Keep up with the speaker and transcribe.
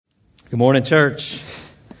Good morning, church.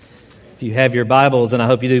 If you have your Bibles, and I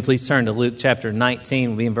hope you do, please turn to Luke chapter 19.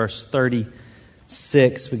 We'll be in verse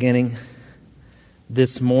 36 beginning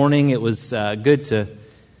this morning. It was good to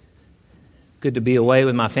be away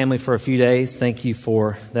with my family for a few days. Thank you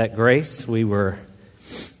for that grace. We were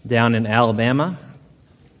down in Alabama,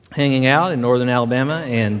 hanging out in northern Alabama,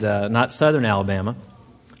 and not southern Alabama,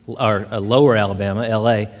 or lower Alabama,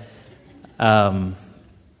 L.A.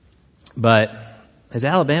 But has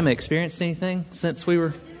Alabama experienced anything since we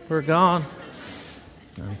were gone?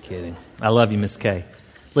 I'm kidding. I love you, Miss Kay.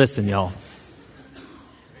 Listen, y'all.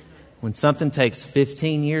 When something takes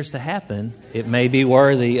 15 years to happen, it may be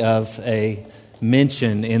worthy of a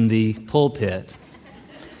mention in the pulpit.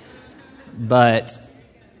 But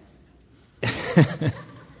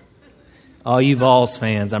all you Vols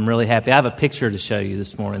fans, I'm really happy. I have a picture to show you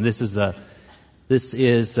this morning. That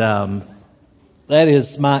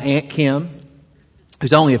is my Aunt Kim,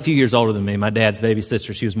 who's only a few years older than me, my dad's baby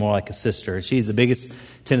sister. She was more like a sister. She's the biggest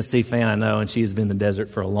Tennessee fan I know, and she has been in the desert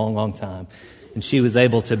for a long, long time. And she was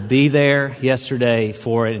able to be there yesterday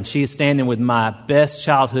for it, and she is standing with my best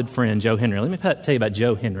childhood friend, Joe Henry. Let me tell you about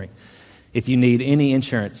Joe Henry. If you need any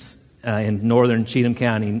insurance in northern Cheatham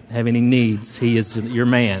County, have any needs, he is your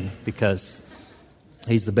man because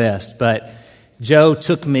he's the best. But Joe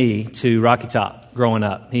took me to Rocky Top growing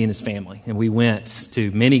up, he and his family, and we went to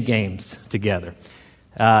many games together.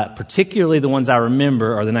 Particularly the ones I remember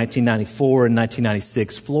are the 1994 and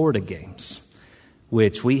 1996 Florida games,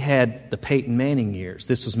 which we had the Peyton Manning years.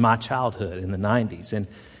 This was my childhood in the 90s, and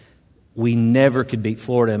we never could beat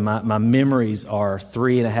Florida. And my memories are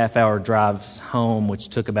 3.5-hour drives home, which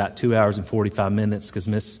took about 2 hours and 45 minutes because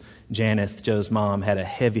Miss Janeth, Joe's mom, had a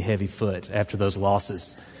heavy, heavy foot after those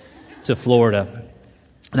losses to Florida.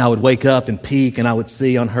 And I would wake up and peek, and I would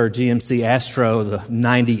see on her GMC Astro the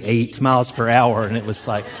 98 miles per hour, and it was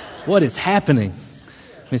like, what is happening?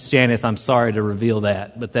 Miss Janeth, I'm sorry to reveal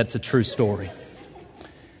that, but that's a true story.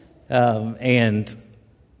 And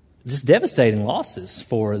just devastating losses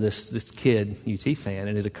for this kid, UT fan.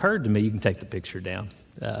 And it occurred to me, you can take the picture down,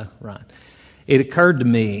 Ryan. It occurred to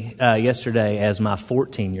me yesterday as my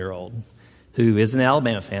 14-year-old, who is an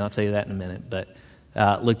Alabama fan, I'll tell you that in a minute, but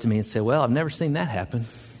looked at me and said, well, I've never seen that happen.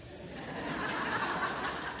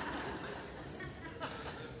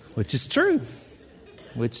 Which is true.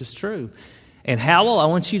 And Howell, I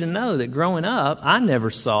want you to know that growing up, I never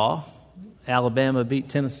saw Alabama beat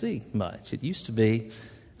Tennessee much. It used to be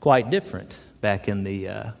quite different back in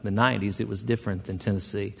the 90s. It was different than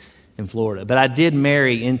Tennessee and Florida. But I did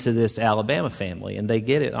marry into this Alabama family, and they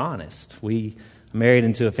get it honest. We married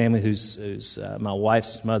into a family who's my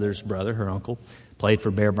wife's mother's brother, her uncle, played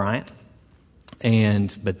for Bear Bryant.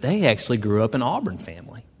 But they actually grew up an Auburn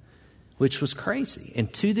family, which was crazy.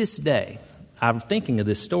 And to this day, I'm thinking of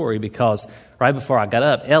this story because right before I got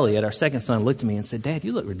up, Elliot, our second son, looked at me and said, Dad,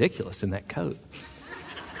 you look ridiculous in that coat.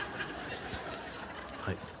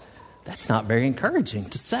 Like, that's not very encouraging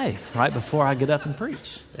to say right before I get up and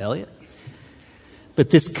preach, Elliot.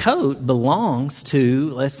 But this coat belongs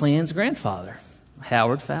to Leslie Ann's grandfather,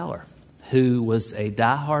 Howard Fowler, who was a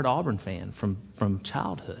diehard Auburn fan from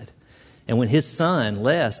childhood. And when his son,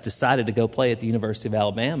 Les, decided to go play at the University of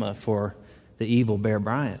Alabama for the evil Bear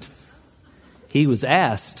Bryant, he was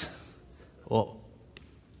asked, well,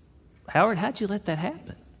 Howard, how'd you let that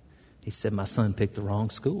happen? He said, my son picked the wrong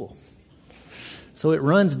school. So it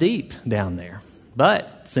runs deep down there.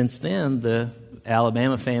 But since then, the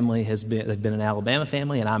Alabama family they've been an Alabama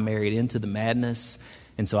family, and I married into the madness.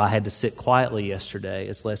 And so I had to sit quietly yesterday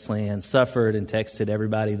as Leslie Ann suffered and texted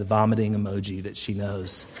everybody the vomiting emoji that she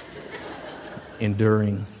knows,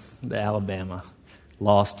 enduring the Alabama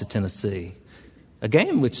loss to Tennessee. A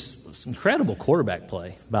game which was incredible quarterback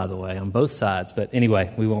play, by the way, on both sides. But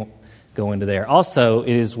anyway, we won't go into there. Also, it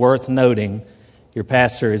is worth noting your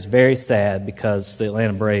pastor is very sad because the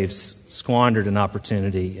Atlanta Braves squandered an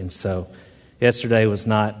opportunity. And so yesterday was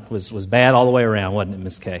bad all the way around, wasn't it,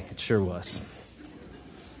 Miss Kay? It sure was.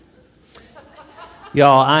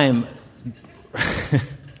 Y'all,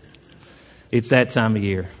 it's that time of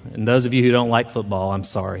year. And those of you who don't like football, I'm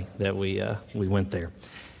sorry that we went there.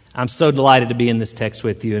 I'm so delighted to be in this text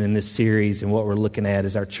with you and in this series, and what we're looking at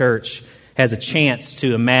is our church has a chance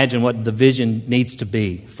to imagine what the vision needs to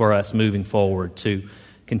be for us moving forward, to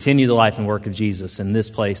continue the life and work of Jesus in this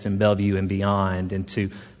place, in Bellevue and beyond, and to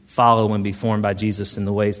follow and be formed by Jesus in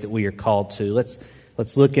the ways that we are called to.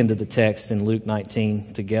 Let's look into the text in Luke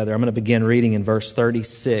 19 together. I'm going to begin reading in verse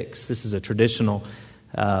 36. This is a traditional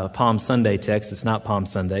Palm Sunday text. It's not Palm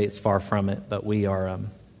Sunday. It's far from it. But we are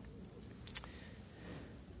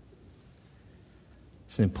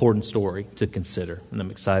It's an important story to consider, and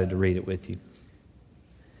I'm excited to read it with you.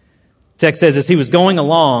 Text says, as he was going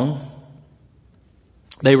along,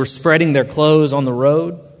 they were spreading their clothes on the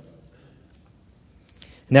road.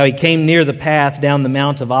 Now he came near the path down the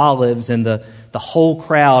Mount of Olives, and the whole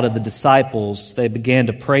crowd of the disciples, they began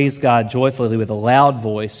to praise God joyfully with a loud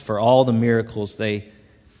voice for all the miracles they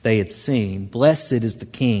had seen. Blessed is the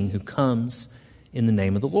King who comes in the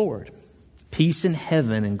name of the Lord. Peace in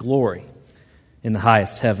heaven and glory in the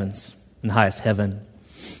highest heavens, in the highest heaven.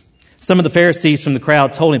 Some of the Pharisees from the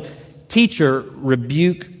crowd told him, Teacher,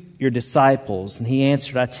 rebuke your disciples. And he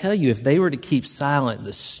answered, I tell you, if they were to keep silent,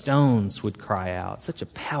 the stones would cry out. Such a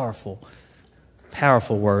powerful,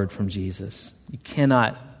 powerful word from Jesus. You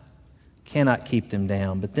cannot keep them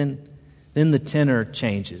down. But then the tenor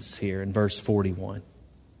changes here in verse 41.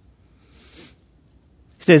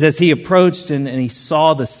 He says, as he approached and he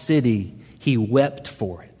saw the city, he wept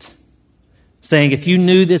for it, saying, if you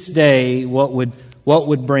knew this day what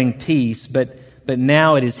would bring peace, but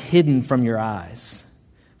now it is hidden from your eyes.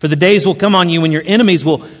 For the days will come on you when your enemies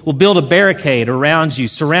will build a barricade around you,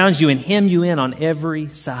 surround you, and hem you in on every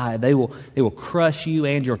side. They will crush you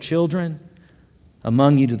and your children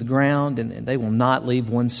among you to the ground, and they will not leave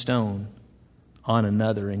one stone on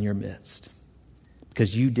another in your midst,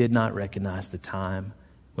 because you did not recognize the time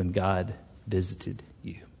when God visited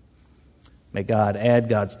you. May God add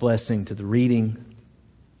God's blessing to the reading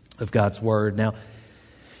of God's word. Now,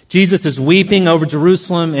 Jesus is weeping over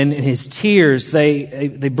Jerusalem, and his tears,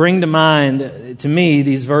 they bring to mind, to me,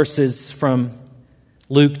 these verses from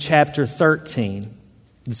Luke chapter 13.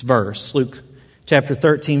 This verse, Luke chapter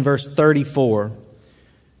 13, verse 34. It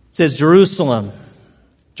says, Jerusalem,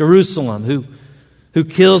 Jerusalem, who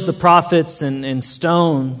kills the prophets and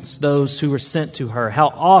stones those who were sent to her. How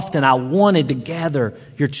often I wanted to gather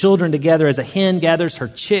your children together as a hen gathers her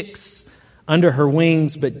chicks under her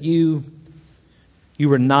wings, but you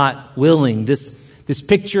were not willing. This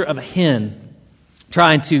picture of a hen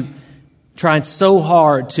trying so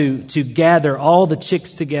hard to gather all the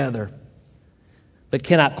chicks together, but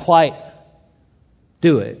cannot quite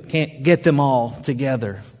do it. Can't get them all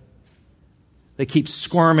together. They keep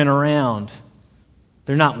squirming around.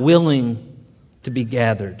 They're not willing to be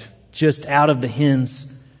gathered, just out of the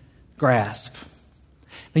hen's grasp.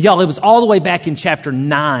 Now, y'all, it was all the way back in chapter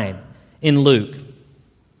 9 in Luke,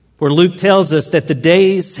 where Luke tells us that the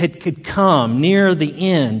days had come near the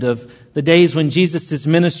end of the days when Jesus'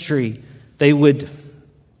 ministry, they would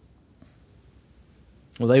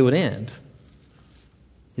end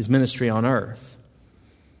his ministry on earth.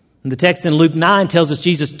 And the text in Luke 9 tells us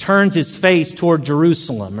Jesus turns his face toward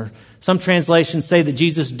Jerusalem, or some translations say that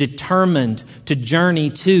Jesus determined to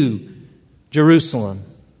journey to Jerusalem.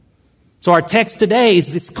 So our text today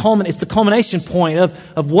is it's the culmination point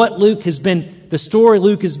of what the story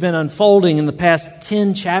Luke has been unfolding in the past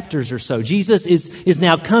 10 chapters or so. Jesus is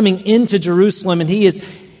now coming into Jerusalem, and he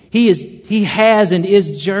has and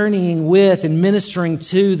is journeying with and ministering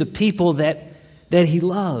to the people that he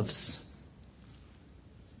loves.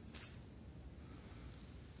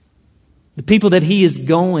 The people that he is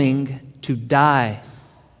going to die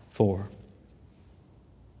for.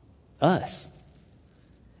 Us.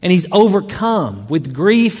 And he's overcome with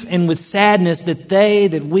grief and with sadness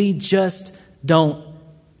that we just don't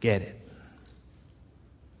get it.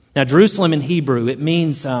 Now, Jerusalem in Hebrew, it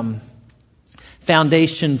means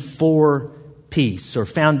foundation for peace, or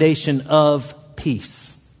foundation of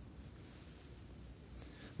peace.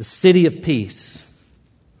 The city of peace.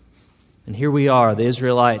 And here we are, the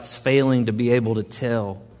Israelites, failing to be able to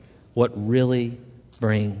tell what really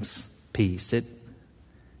brings peace.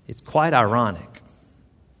 It's quite ironic.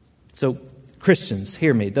 So, Christians,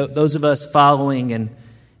 hear me. Those of us following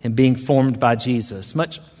and being formed by Jesus,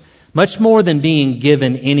 much more than being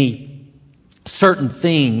given any certain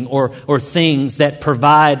thing or things that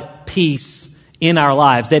provide peace in our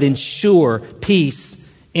lives, that ensure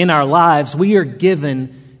peace in our lives, we are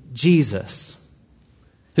given Jesus,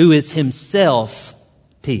 who is himself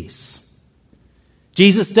peace.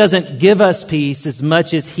 Jesus doesn't give us peace as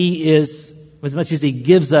much as he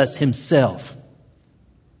gives us himself,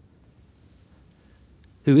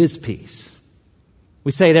 who is peace.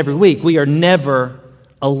 We say it every week. We are never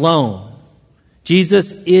alone.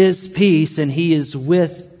 Jesus is peace, and he is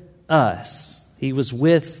with us. He was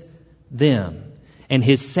with them. And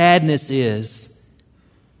his sadness is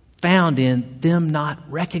found in them not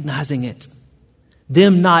recognizing it,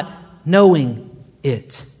 them not knowing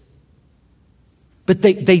it. But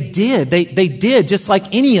they did. They did, just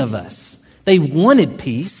like any of us. They wanted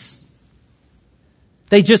peace.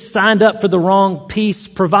 They just signed up for the wrong peace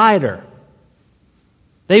provider.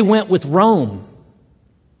 They went with Rome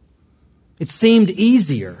It seemed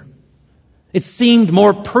easier. It seemed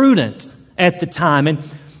more prudent at the time. And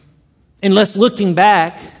unless looking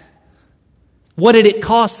back, what did it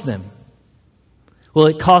cost them? Well,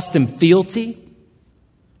 it cost them fealty.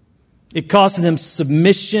 It cost them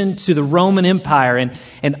submission to the Roman Empire and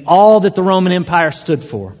all that the Roman Empire stood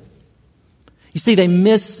for. You see, they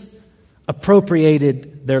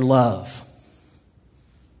misappropriated their love.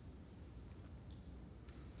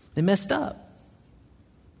 They messed up.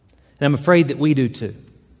 And I'm afraid that we do too.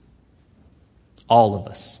 All of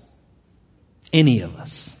us. Any of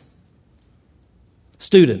us.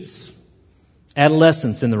 Students,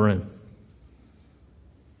 adolescents in the room.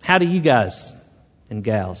 How do you guys and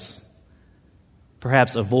gals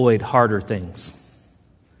perhaps avoid harder things?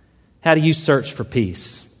 How do you search for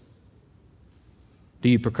peace? Do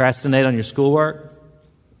you procrastinate on your schoolwork?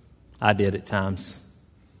 I did at times.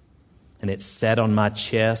 And it sat on my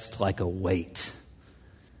chest like a weight.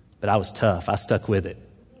 But I was tough. I stuck with it.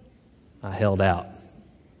 I held out.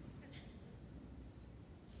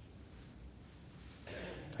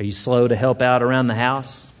 Are you slow to help out around the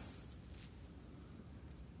house?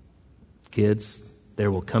 Kids,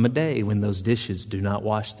 there will come a day when those dishes do not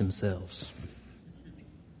wash themselves.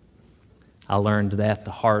 I learned that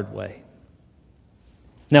the hard way.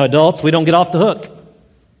 Now, adults, we don't get off the hook.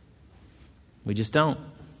 We just don't.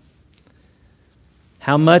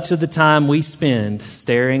 How much of the time we spend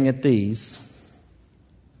staring at these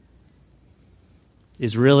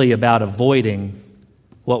is really about avoiding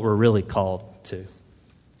what we're really called to.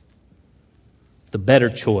 The better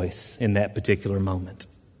choice in that particular moment.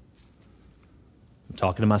 I'm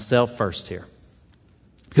talking to myself first here.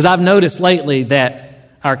 Because I've noticed lately that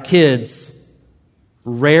our kids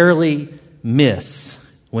rarely miss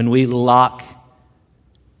when we lock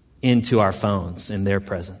into our phones in their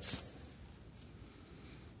presence.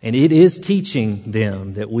 And it is teaching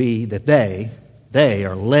them that they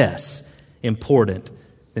are less important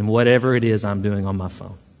than whatever it is I'm doing on my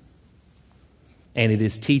phone. And it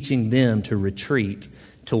is teaching them to retreat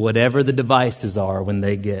to whatever the devices are when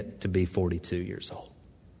they get to be 42 years old.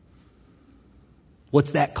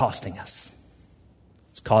 What's that costing us?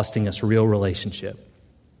 It's costing us real relationship.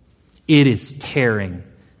 It is tearing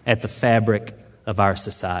at the fabric of our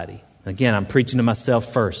society. Again, I'm preaching to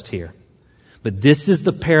myself first here. But this is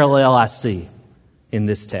the parallel I see in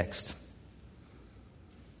this text.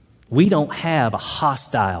 We don't have a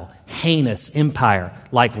hostile, heinous empire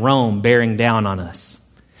like Rome bearing down on us.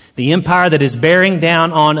 The empire that is bearing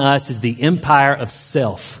down on us is the empire of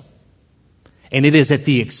self. And it is at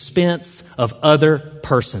the expense of other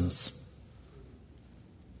persons.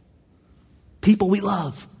 People we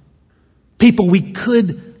love. People we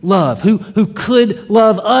could love, who could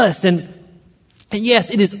love us. And yes,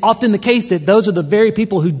 it is often the case that those are the very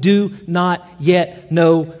people who do not yet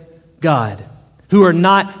know God, who are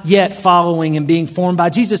not yet following and being formed by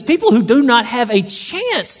Jesus, people who do not have a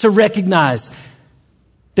chance to recognize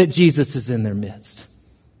that Jesus is in their midst.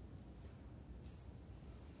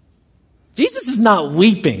 Jesus is not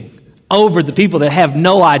weeping over the people that have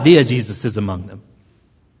no idea Jesus is among them.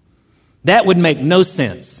 That would make no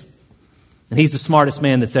sense. And he's the smartest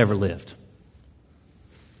man that's ever lived.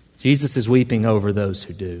 Jesus is weeping over those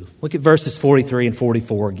who do. Look at verses 43 and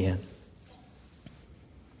 44 again.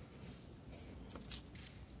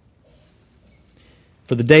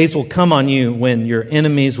 For the days will come on you when your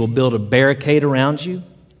enemies will build a barricade around you,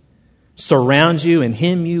 surround you, and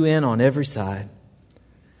hem you in on every side.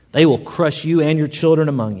 They will crush you and your children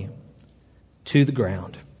among you to the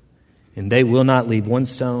ground, and they will not leave one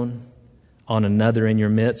stone on another in your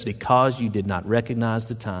midst because you did not recognize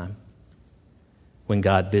the time when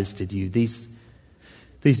God visited you. These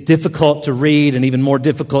difficult to read and even more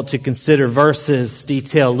difficult to consider verses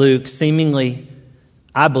detail Luke seemingly,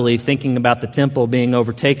 I believe, thinking about the temple being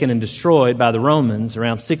overtaken and destroyed by the Romans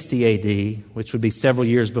around 60 A.D., which would be several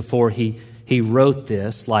years before he wrote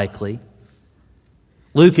this, likely.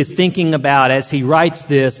 Luke is thinking about, as he writes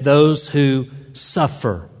this, those who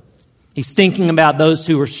suffer. He's thinking about those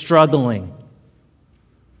who are struggling,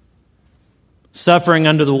 suffering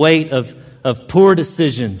under the weight of poor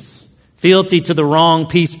decisions, fealty to the wrong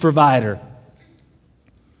peace provider,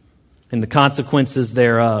 and the consequences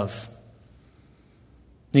thereof.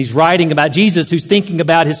 And he's writing about Jesus, who's thinking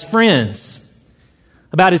about his friends,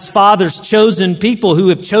 about his Father's chosen people who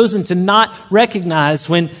have chosen to not recognize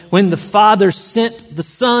when the Father sent the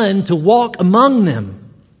Son to walk among them.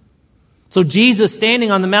 So Jesus, standing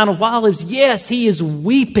on the Mount of Olives, yes, he is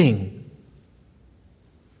weeping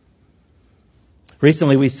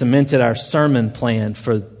Recently, we cemented our sermon plan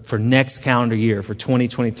for next calendar year, for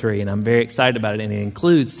 2023, and I'm very excited about it. And it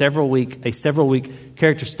includes a several-week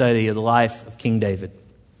character study of the life of King David.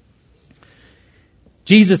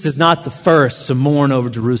 Jesus is not the first to mourn over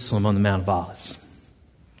Jerusalem on the Mount of Olives.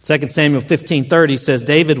 2 Samuel 15:30 says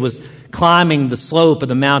David was climbing the slope of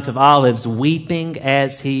the Mount of Olives, weeping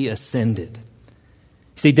as he ascended.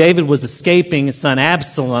 See, David was escaping his son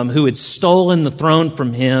Absalom, who had stolen the throne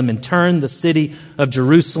from him and turned the city of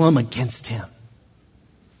Jerusalem against him.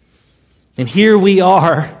 And here we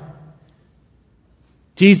are,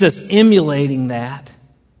 Jesus emulating that.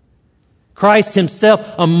 Christ himself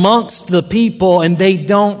amongst the people, and they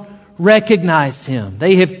don't recognize him.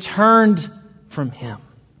 They have turned from him.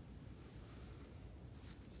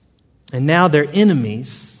 And now their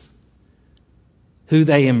enemies, who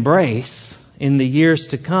they embrace in the years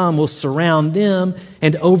to come, will surround them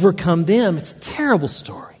and overcome them. It's a terrible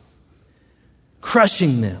story.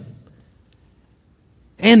 Crushing them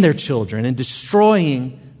and their children and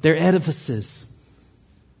destroying their edifices.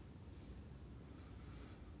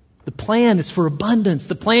 The plan is for abundance.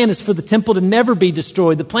 The plan is for the temple to never be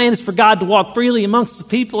destroyed. The plan is for God to walk freely amongst the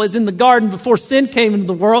people as in the garden before sin came into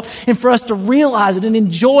the world, and for us to realize it and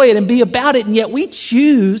enjoy it and be about it, and yet we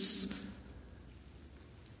choose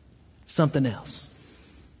something else.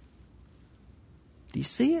 Do you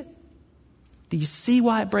see it? Do you see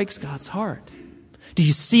why it breaks God's heart? Do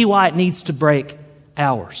you see why it needs to break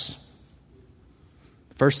ours?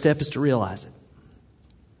 First step is to realize it.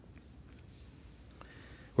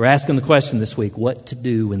 We're asking the question this week, what to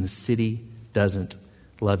do when the city doesn't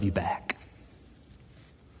love you back?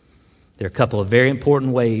 There are a couple of very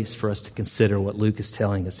important ways for us to consider what Luke is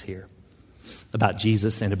telling us here about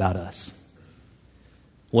Jesus and about us.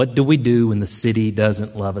 What do we do when the city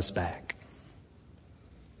doesn't love us back?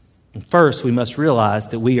 And first, we must realize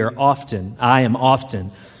that I am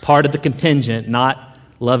often part of the contingent not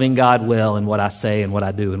loving God well in what I say and what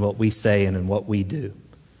I do and what we say and in what we do.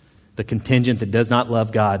 The contingent that does not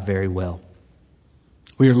love God very well.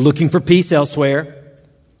 We are looking for peace elsewhere.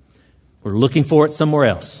 We're looking for it somewhere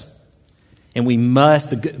else. And we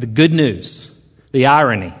must, the good news, the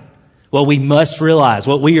irony, what we must realize,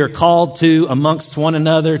 what we are called to amongst one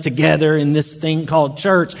another together in this thing called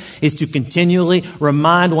church, is to continually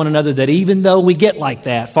remind one another that even though we get like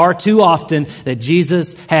that far too often, that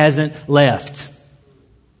Jesus hasn't left.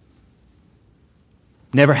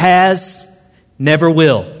 Never has, never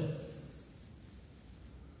will.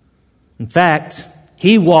 In fact,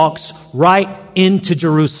 he walks right into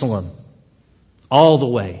Jerusalem all the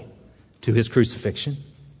way to his crucifixion.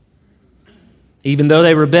 Even though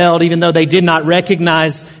they rebelled, even though they did not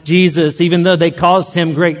recognize Jesus, even though they caused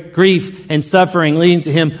him great grief and suffering, leading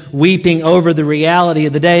to him weeping over the reality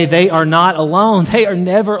of the day, they are not alone. They are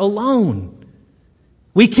never alone.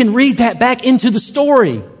 We can read that back into the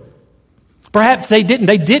story. Perhaps they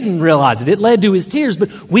didn't realize it. It led to his tears,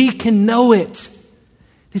 but we can know it.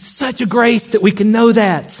 It's such a grace that we can know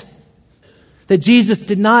that Jesus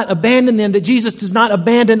did not abandon them, that Jesus does not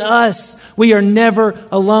abandon us. We are never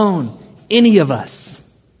alone, any of us.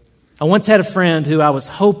 I once had a friend who I was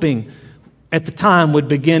hoping at the time would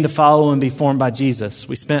begin to follow and be formed by Jesus.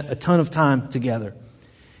 We spent a ton of time together.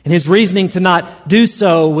 And his reasoning to not do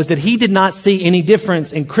so was that he did not see any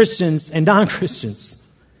difference in Christians and non-Christians.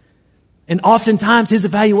 And oftentimes his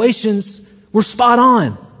evaluations were spot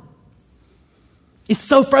on. It's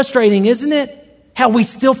so frustrating, isn't it? How we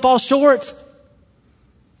still fall short.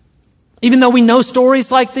 Even though we know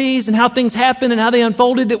stories like these and how things happen and how they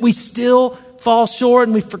unfolded, that we still fall short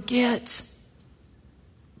and we forget.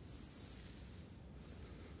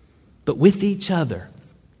 But with each other,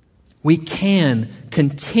 we can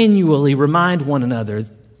continually remind one another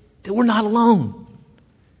that we're not alone.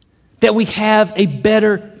 That we have a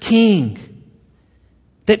better king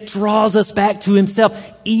that draws us back to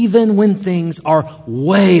himself, even when things are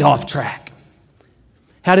way off track.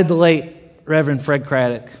 How did the late Reverend Fred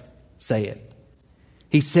Craddock say it?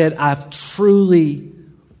 He said, I truly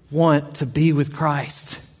want to be with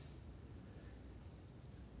Christ.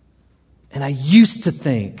 And I used to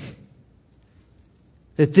think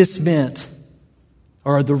that this meant,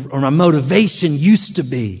 or my motivation used to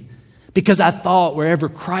be, because I thought wherever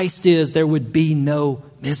Christ is, there would be no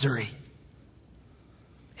misery.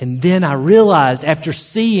 And then I realized, after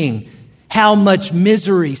seeing how much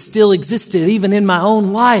misery still existed, even in my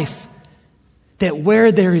own life, that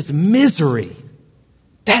where there is misery,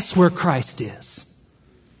 that's where Christ is.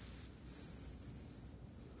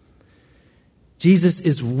 Jesus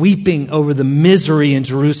is weeping over the misery in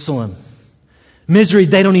Jerusalem. Misery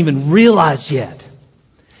they don't even realize yet.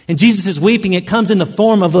 And Jesus' weeping, it comes in the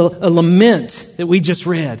form of a lament that we just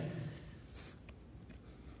read.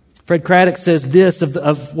 Fred Craddock says this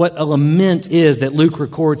of what a lament is that Luke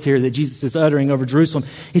records here that Jesus is uttering over Jerusalem.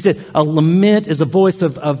 He said, a lament is a voice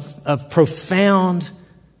of profound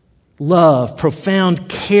love, profound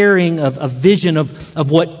caring, of a vision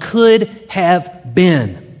of what could have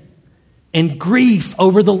been, and grief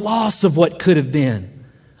over the loss of what could have been.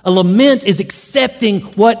 A lament is accepting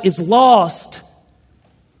what is lost,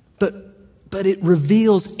 but it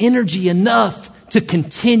reveals energy enough to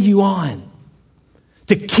continue on,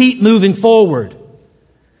 to keep moving forward.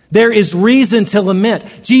 There is reason to lament.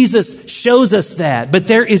 Jesus shows us that, but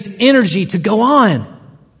there is energy to go on.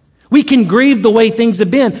 We can grieve the way things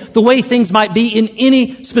have been, the way things might be in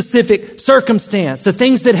any specific circumstance, the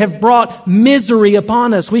things that have brought misery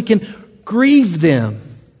upon us. We can grieve them.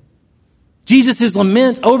 Jesus'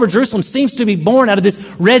 lament over Jerusalem seems to be born out of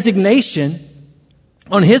this resignation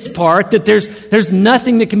on his part that there's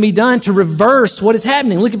nothing that can be done to reverse what is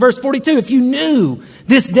happening. Look at verse 42. If you knew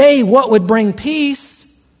this day what would bring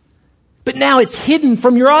peace, but now it's hidden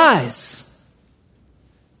from your eyes.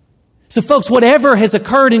 So folks, whatever has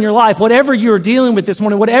occurred in your life, whatever you're dealing with this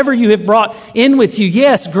morning, whatever you have brought in with you,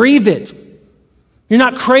 yes, grieve it. You're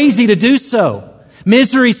not crazy to do so.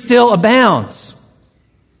 Misery still abounds.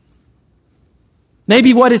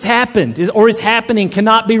 Maybe what has happened or is happening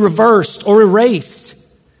cannot be reversed or erased,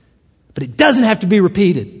 but it doesn't have to be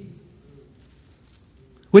repeated.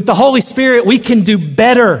 With the Holy Spirit, we can do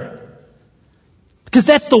better. Because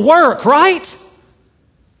that's the work, right?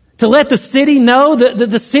 To let the city know,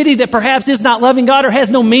 the city that perhaps is not loving God or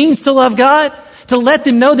has no means to love God, to let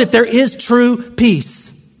them know that there is true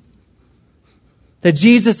peace. That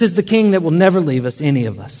Jesus is the King that will never leave us, any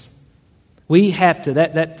of us. We have to,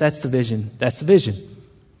 that's the vision. That's the vision.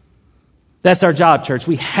 That's our job, church.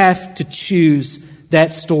 We have to choose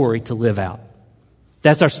that story to live out.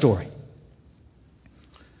 That's our story.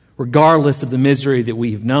 Regardless of the misery that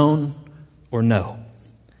we've known or know,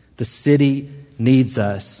 the city needs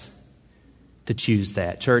us to choose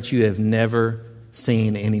that. Church, you have never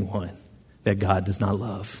seen anyone that God does not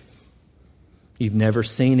love. You've never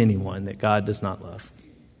seen anyone that God does not love.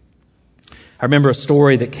 I remember a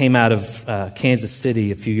story that came out of Kansas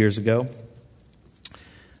City a few years ago.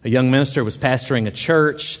 A young minister was pastoring a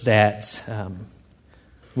church that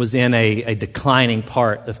was in a declining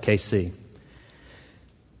part of KC.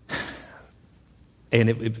 And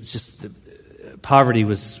it was just, poverty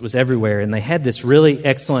was everywhere. And they had this really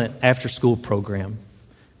excellent after-school program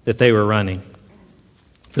that they were running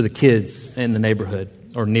for the kids in the neighborhood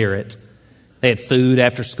or near it. They had food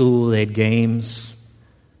after school. They had games.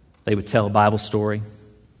 They would tell a Bible story.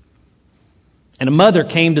 And a mother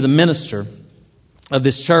came to the minister of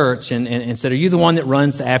this church and said, "Are you the one that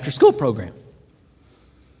runs the after-school program?"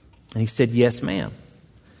 And he said, "Yes, ma'am."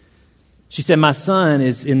 She said, "My son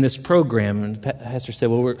is in this program." And the pastor said,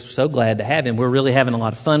 "Well, we're so glad to have him. We're really having a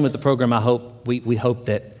lot of fun with the program. We hope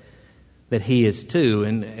that he is too."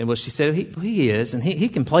 And well, she said, he is, and he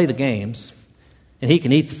can play the games, and he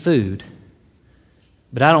can eat the food,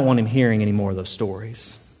 but I don't want him hearing any more of those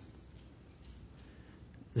stories."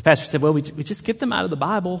 The pastor said, "Well, we just get them out of the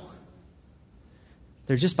Bible.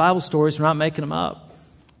 They're just Bible stories. We're not making them up."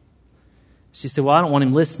 She said, "Well, I don't want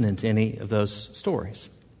him listening to any of those stories."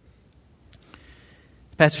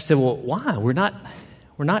 The pastor said, "Well, why? We're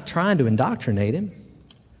not trying to indoctrinate him.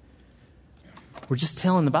 We're just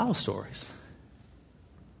telling the Bible stories."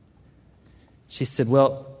 She said,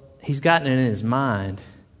 "Well, he's gotten it in his mind.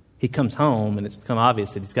 He comes home, and it's become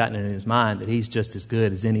obvious that he's gotten it in his mind that he's just as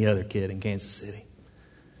good as any other kid in Kansas City.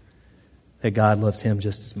 That God loves him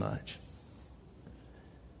just as much.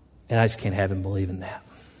 And I just can't have him believe in that.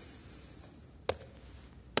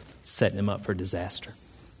 It's setting him up for disaster."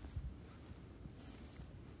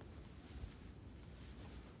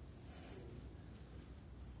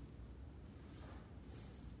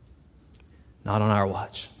 Not on our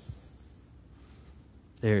watch.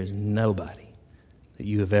 There is nobody that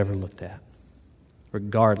you have ever looked at,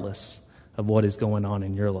 regardless of what is going on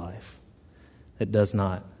in your life, that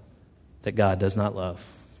God does not love.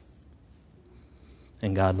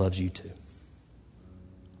 And God loves you too.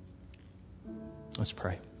 Let's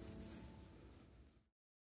pray.